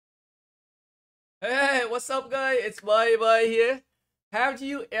what's up guys? It's Bye here. Have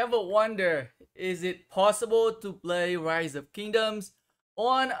you ever wondered, is it possible to play Rise of Kingdoms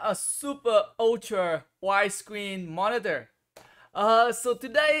on a super ultra widescreen monitor? So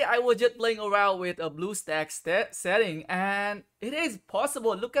today I was just playing around with a Bluestacks setting and it is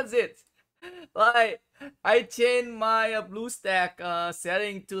possible. Look at it. Like I changed my Bluestack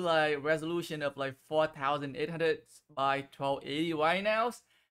setting to like resolution of like 4800 by 1280 right now,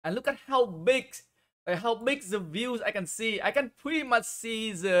 and look at how big the views I can see. I can pretty much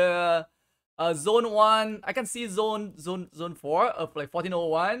see the zone 1. I can see zone 4 of like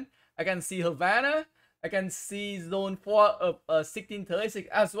 1401. I can see Havana. I can see zone 4 of 1636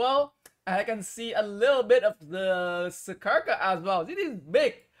 as well. And I can see a little bit of the Sakarka as well. It is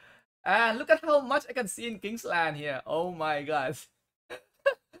big. And look at how much I can see in Kingsland here. Oh my gosh.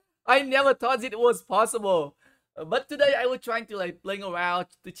 I never thought it was possible. But today I was trying to like playing around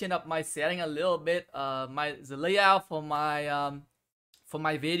to change up my setting a little bit. The layout for my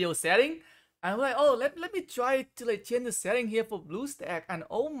video setting. And I'm like, oh, let me try to like change the setting here for Bluestack. And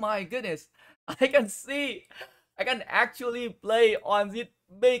oh my goodness, I can actually play on this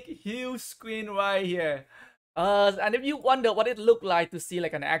big huge screen right here. And if you wonder what it looked like to see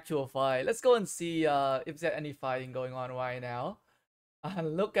like an actual fight, let's go and see if there's any fighting going on right now.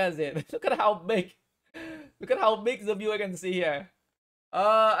 And look at it. Look at how big. Look at how big the view I can see here.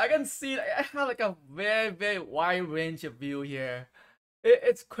 I can see I have like a very wide range of view here.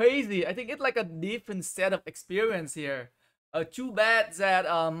 It's crazy. I think it's like a different set of experience here. Too bad that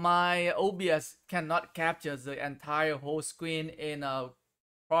my OBS cannot capture the entire whole screen in a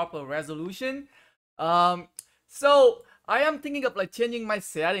proper resolution. So I am thinking of like changing my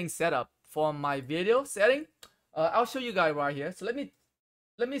setup for my video setting. I'll show you guys right here. So let me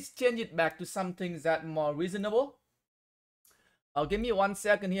change it back to something that more reasonable. Give me 1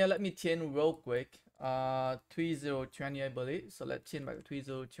 second here. Let me change real quick. 3020 I believe. So let's change back to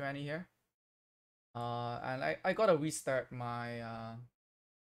 3020 here. And I gotta restart my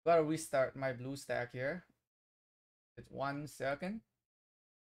Bluestack here. It's 1 second.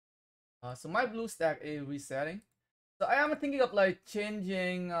 So my Bluestack is resetting. So I am thinking of like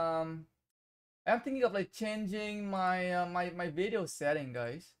changing my my video setting,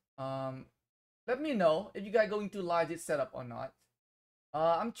 guys. Let me know if you guys going to like this setup or not.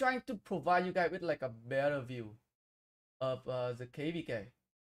 I'm trying to provide you guys with like a better view of the KvK.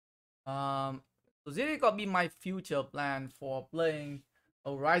 So this is gonna be my future plan for playing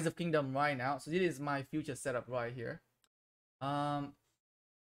a Rise of Kingdom right now. So this is my future setup right here. So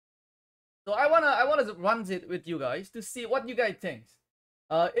I wanna run it with you guys to see what you guys think.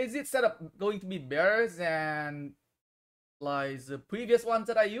 Is it setup going to be better than like the previous ones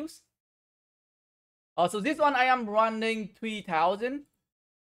that I used? So this one I am running 3000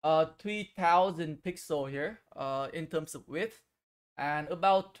 pixel here in terms of width, and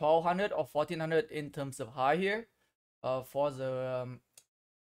about 1200 or 1400 in terms of high here. For the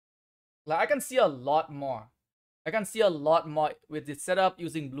like I can see a lot more. I can see a lot more with this setup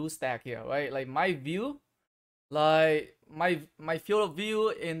using Bluestack here, right? Like my view, like my field of view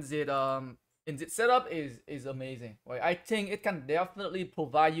in this setup is amazing, right? I think it can definitely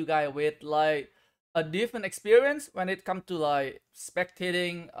provide you guys with like a different experience when it comes to like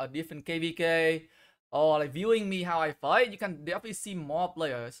spectating a different KvK or like viewing me how I fight. You can definitely see more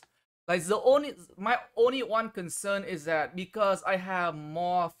players. Like my only one concern is that because I have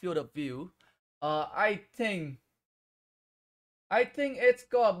more field of view, I think it's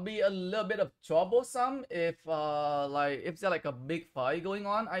gonna be a little bit of troublesome if if there's like a big fight going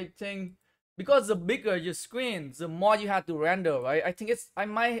on. I think because the bigger your screen, the more you have to render, right? I think I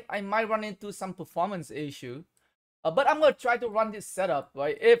might run into some performance issue. But I'm gonna try to run this setup,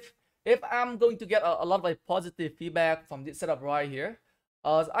 right? If I'm going to get a lot of like positive feedback from this setup right here,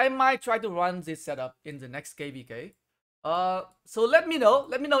 I might try to run this setup in the next KvK. So let me know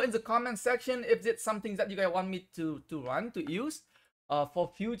in the comment section if it's something that you guys want me to use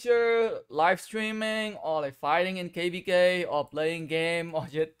for future live streaming or like fighting in KvK or playing game or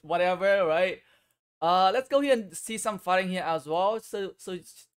just whatever, right? Let's go here and see some fighting here as well. So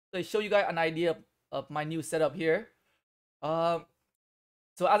show you guys an idea of my new setup here. So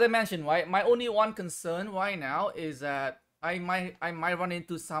as I mentioned, right, my only one concern right now is that I might run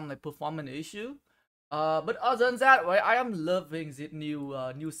into some like performance issue. But other than that, right, I am loving the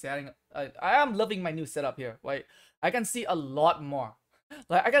new setting. I am loving my new setup here, right? I can see a lot more.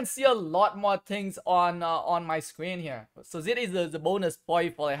 Like I can see a lot more things on my screen here. So this is the bonus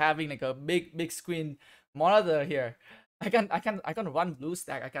point for like, having like a big screen monitor here. I can run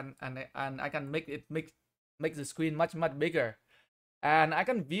Bluestack. I can make the screen much bigger. and I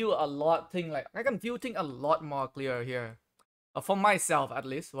can view a lot thing, like I can view thing a lot more clear here, for myself at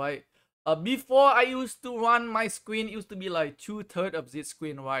least, right? Before I used to run my screen, it used to be like 2/3 of this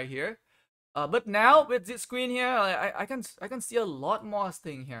screen right here. But now with this screen here, I can see a lot more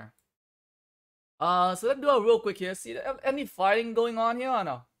thing here. So let's do a real quick here. See any fighting going on here or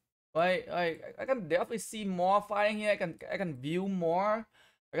no? Right, I can definitely see more fighting here. I can view more.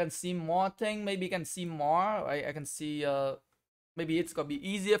 I can see more thing. Maybe I can see more. Right, I can see maybe it's gonna be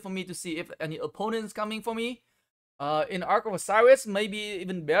easier for me to see if any opponents coming for me. In Ark of Osiris, maybe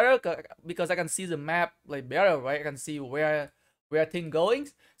even better because I can see the map like better, right? I can see where thing going.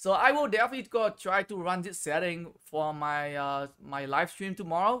 So I will definitely go try to run this setting for my my live stream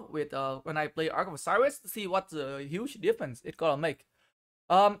tomorrow with when I play Ark of Osiris to see what the huge difference it's gonna make.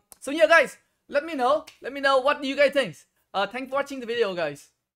 So yeah, guys, let me know what do you guys think. Thanks for watching the video,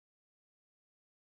 guys.